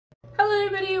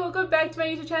everybody, welcome back to my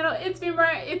YouTube channel. It's me,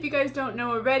 Mariah, if you guys don't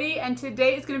know already, and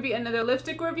today is going to be another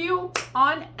lipstick review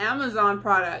on Amazon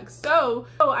products. So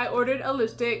I ordered a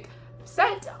lipstick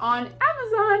set on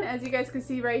Amazon, as you guys can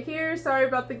see right here. Sorry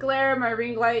about the glare, my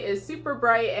ring light is super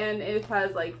bright and it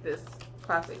has like this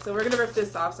plastic, so we're gonna rip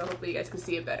this off so hopefully you guys can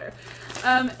see it better.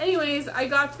 Anyways, I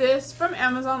got this from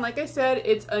Amazon. Like I said,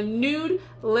 it's a nude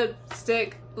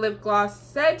lipstick lip gloss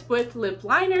set with lip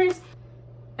liners.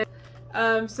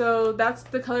 So that's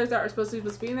the colors that are supposed to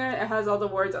be in there. It has all the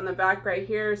words on the back right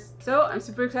here. So I'm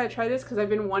super excited to try this because I've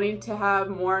been wanting to have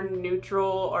more neutral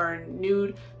or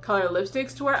nude color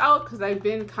lipsticks to wear out, because I've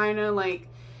been kind of like,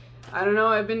 I don't know,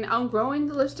 I've been outgrowing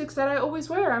the lipsticks that I always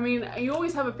wear. I mean, you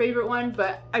always have a favorite one,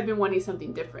 but I've been wanting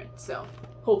something different. So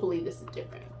hopefully this is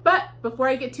different. But before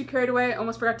I get too carried away, I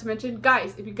almost forgot to mention,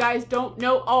 guys, if you guys don't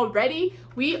know already,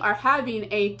 we are having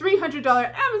a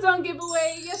 $300 Amazon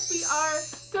giveaway. Yes, we are.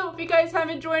 So if you guys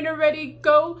haven't joined already,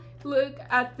 go look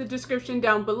at the description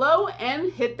down below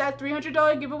and hit that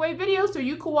 $300 giveaway video so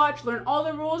you can watch, learn all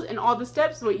the rules and all the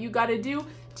steps, what you got to do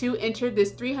to enter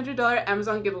this $300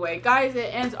 Amazon giveaway. Guys,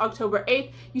 it ends October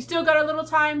 8th. You still got a little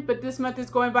time, but this month is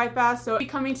going by fast, so it'll be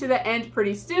coming to the end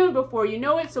pretty soon before you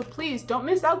know it. So please don't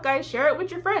miss out, guys. Share it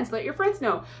with your friends. Let your friends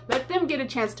know. Let them get a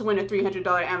chance to win a $300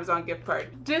 Amazon gift card.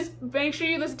 Just make sure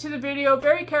you listen to the video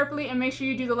very carefully and make sure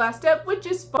you do the last step, which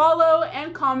is follow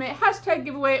and comment hashtag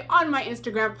giveaway on my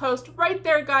Instagram post. Right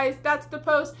there, guys, that's the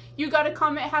post. You gotta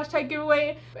comment hashtag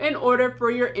giveaway in order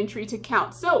for your entry to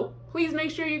count. So please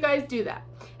make sure you guys do that.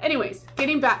 Anyways,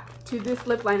 getting back to this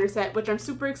lip liner set, which I'm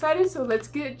super excited, so let's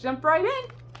jump right in.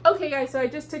 Okay guys, so I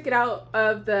just took it out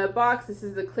of the box. This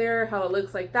is the clear, how it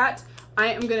looks like that. I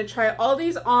am gonna try all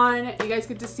these on. You guys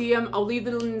get to see them. I'll leave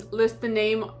the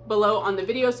name below on the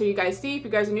video so you guys see. If you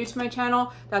guys are new to my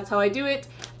channel, that's how I do it.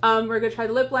 We're gonna try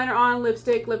the lip liner on,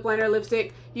 lipstick, lip liner,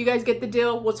 lipstick. You guys get the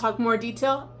deal. We'll talk more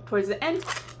detail towards the end.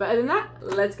 But other than that,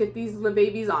 let's get these little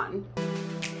babies on.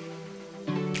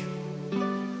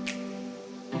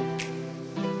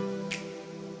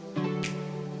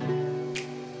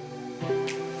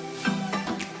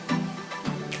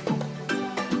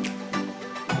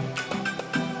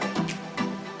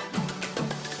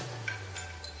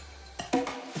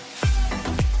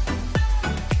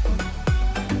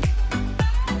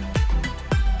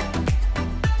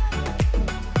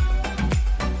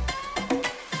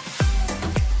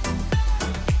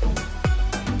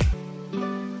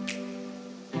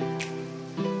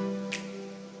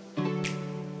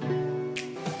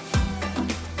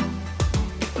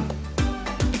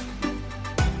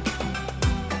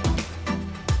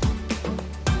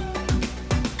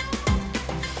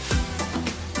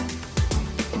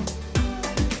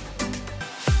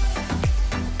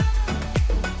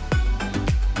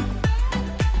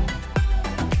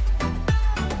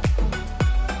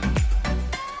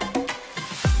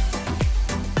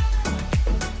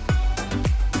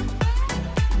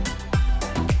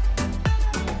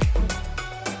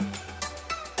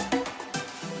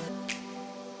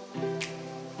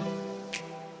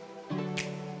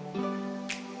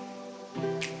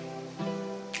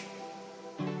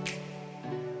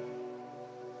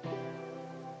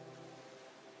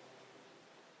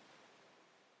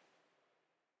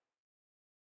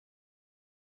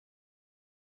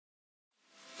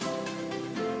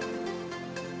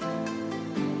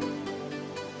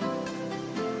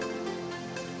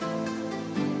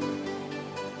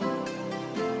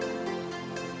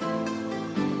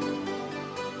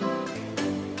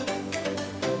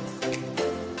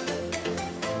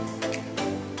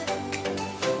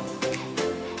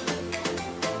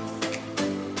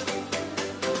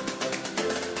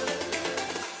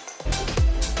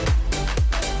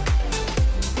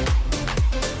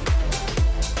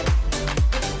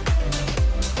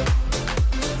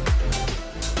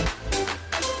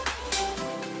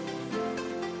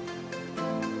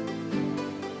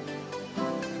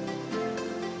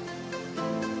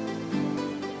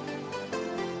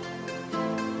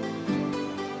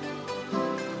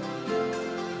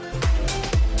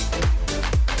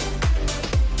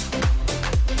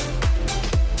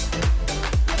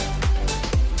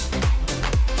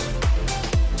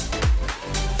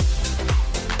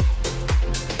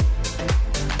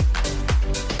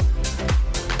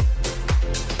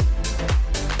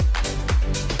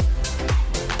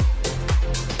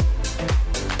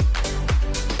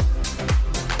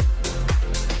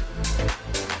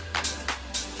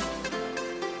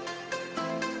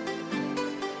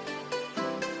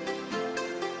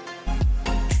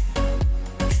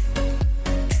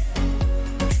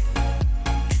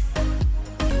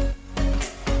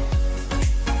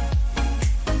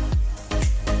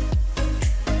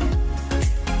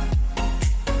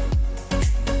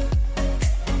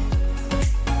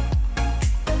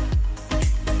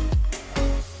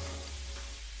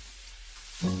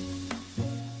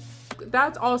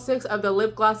 that's all 6 of the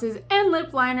lip glosses and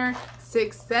lip liner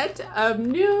 6 set of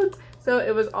nudes. So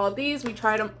it was all these. We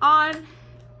tried them on.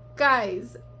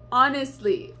 Guys,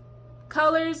 honestly,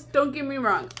 colors, don't get me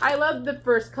wrong, I love the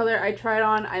first color I tried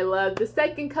on. I love the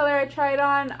second color I tried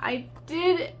on. I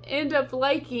did end up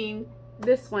liking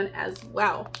this one as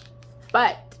well.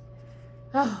 But,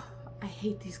 oh, I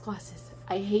hate these glosses.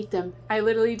 I hate them. I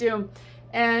literally do.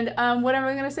 And what am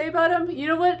I going to say about them? You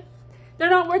know what? They're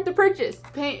not worth the purchase.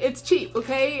 It's cheap,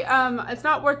 okay? It's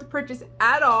not worth the purchase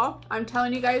at all. I'm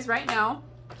telling you guys right now.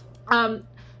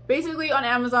 Basically on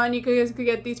Amazon, you guys could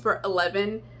get these for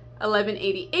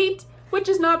 $11.88, which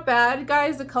is not bad.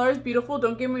 Guys, the color is beautiful.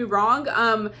 Don't get me wrong.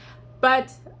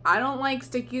 But I don't like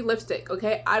sticky lipstick,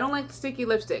 okay? I don't like sticky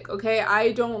lipstick, okay?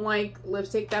 I don't like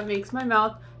lipstick that makes my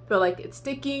mouth feel like it's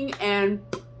sticking, and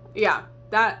yeah,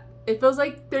 that it feels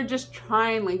like they're just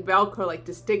trying like Velcro like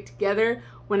to stick together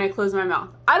when I close my mouth.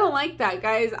 I don't like that,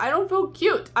 guys. I don't feel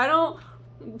cute. I don't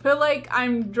feel like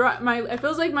I'm dry. It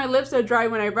feels like my lips are dry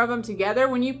when I rub them together.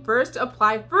 When you first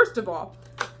apply, first of all,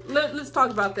 let's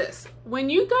talk about this. When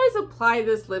you guys apply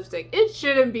this lipstick, it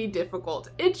shouldn't be difficult.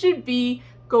 It should be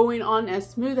going on as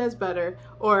smooth as butter,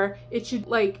 or it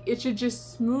should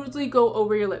just smoothly go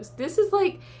over your lips. This is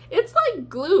like, it's like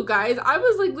glue, guys. I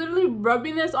was like literally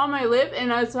rubbing this on my lip,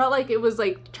 and I felt like it was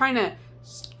like trying to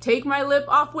take my lip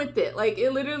off with it. Like,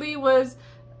 it literally was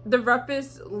the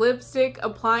roughest lipstick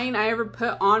applying I ever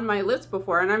put on my lips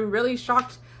before, and I'm really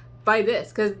shocked by this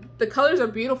because the colors are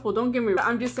beautiful. Don't get me wrong.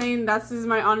 I'm just saying this is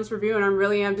my honest review, and I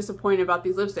really am disappointed about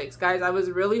these lipsticks, guys. I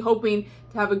was really hoping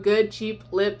to have a good cheap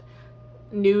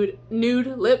nude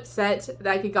lip set that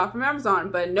I could got from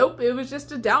Amazon, but nope, it was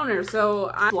just a downer. So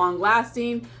I'm long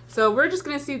lasting, so we're just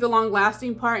gonna see the long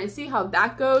lasting part and see how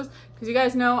that goes, because you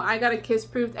guys know I gotta kiss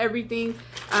proof everything.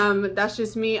 That's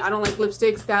just me. I don't like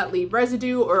lipsticks that leave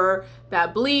residue or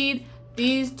that bleed.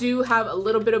 These do have a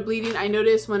little bit of bleeding. I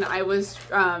noticed when I was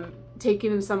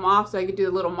taking some off so I could do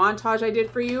the little montage I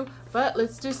did for you. But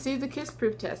let's just see the kiss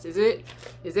proof test. Is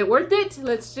it worth it?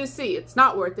 Let's just see. It's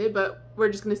not worth it, but we're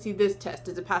just gonna see this test.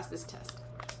 Does it pass this test?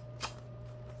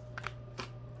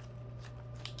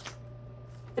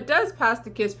 It does pass the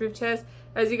kiss proof test.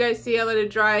 As you guys see, I let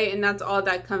it dry, and that's all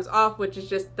that comes off, which is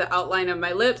just the outline of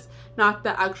my lips, not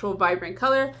the actual vibrant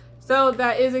color. So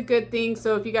that is a good thing.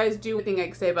 So if you guys do anything I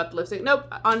can say about the lipstick, nope,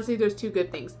 honestly, there's 2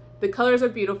 good things. The colors are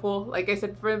beautiful, like I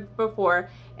said before,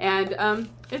 and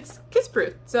it's kiss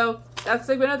proof. So that's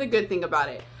like another good thing about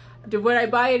it. Would I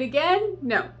buy it again?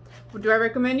 No. Do I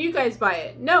recommend you guys buy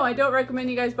it? No, I don't recommend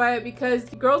you guys buy it, because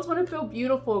girls want to feel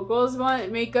beautiful. Girls want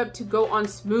makeup to go on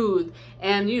smooth,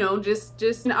 and you know, just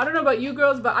I don't know about you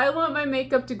girls, but I want my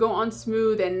makeup to go on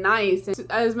smooth and nice.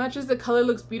 And as much as the color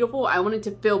looks beautiful, I want it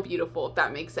to feel beautiful, if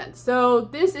that makes sense. So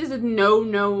this is a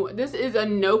no. This is a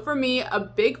no for me, a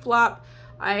big flop.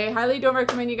 I highly don't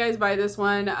recommend you guys buy this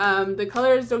one. The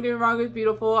colors, don't get me wrong, is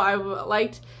beautiful. I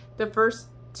liked the first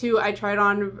 2 I tried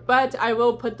on, but I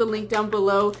will put the link down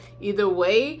below either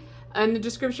way in the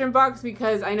description box,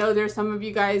 because I know there's some of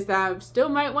you guys that still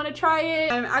might want to try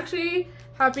it. I'm actually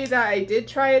happy that I did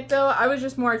try it though. I was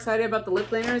just more excited about the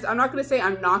lip liners. I'm not going to say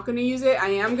I'm not going to use it. I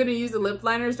am going to use the lip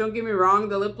liners. Don't get me wrong.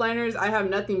 The lip liners, I have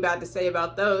nothing bad to say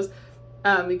about those,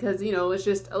 because you know, it's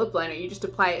just a lip liner. You just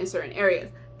apply it in certain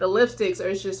areas. The lipsticks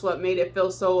are just what made it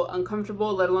feel so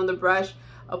uncomfortable, let alone the brush.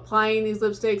 Applying these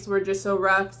lipsticks were just so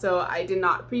rough, so I did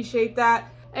not appreciate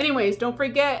that. Anyways, don't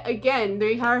forget, again,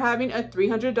 they are having a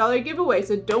 $300 giveaway,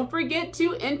 so don't forget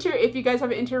to enter if you guys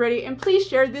haven't entered already, and please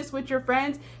share this with your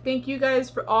friends. Thank you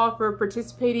guys all for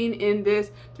participating in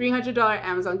this $300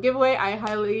 Amazon giveaway.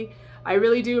 I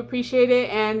really do appreciate it,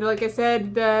 and like I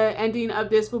said, the ending of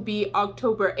this will be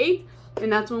October 8th,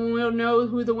 and that's when we'll know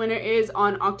who the winner is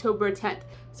on October 10th.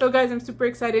 So guys, I'm super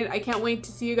excited. I can't wait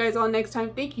to see you guys all next time.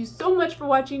 Thank you so much for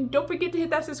watching. Don't forget to hit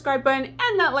that subscribe button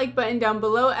and that like button down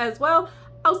below as well.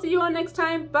 I'll see you all next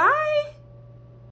time. Bye!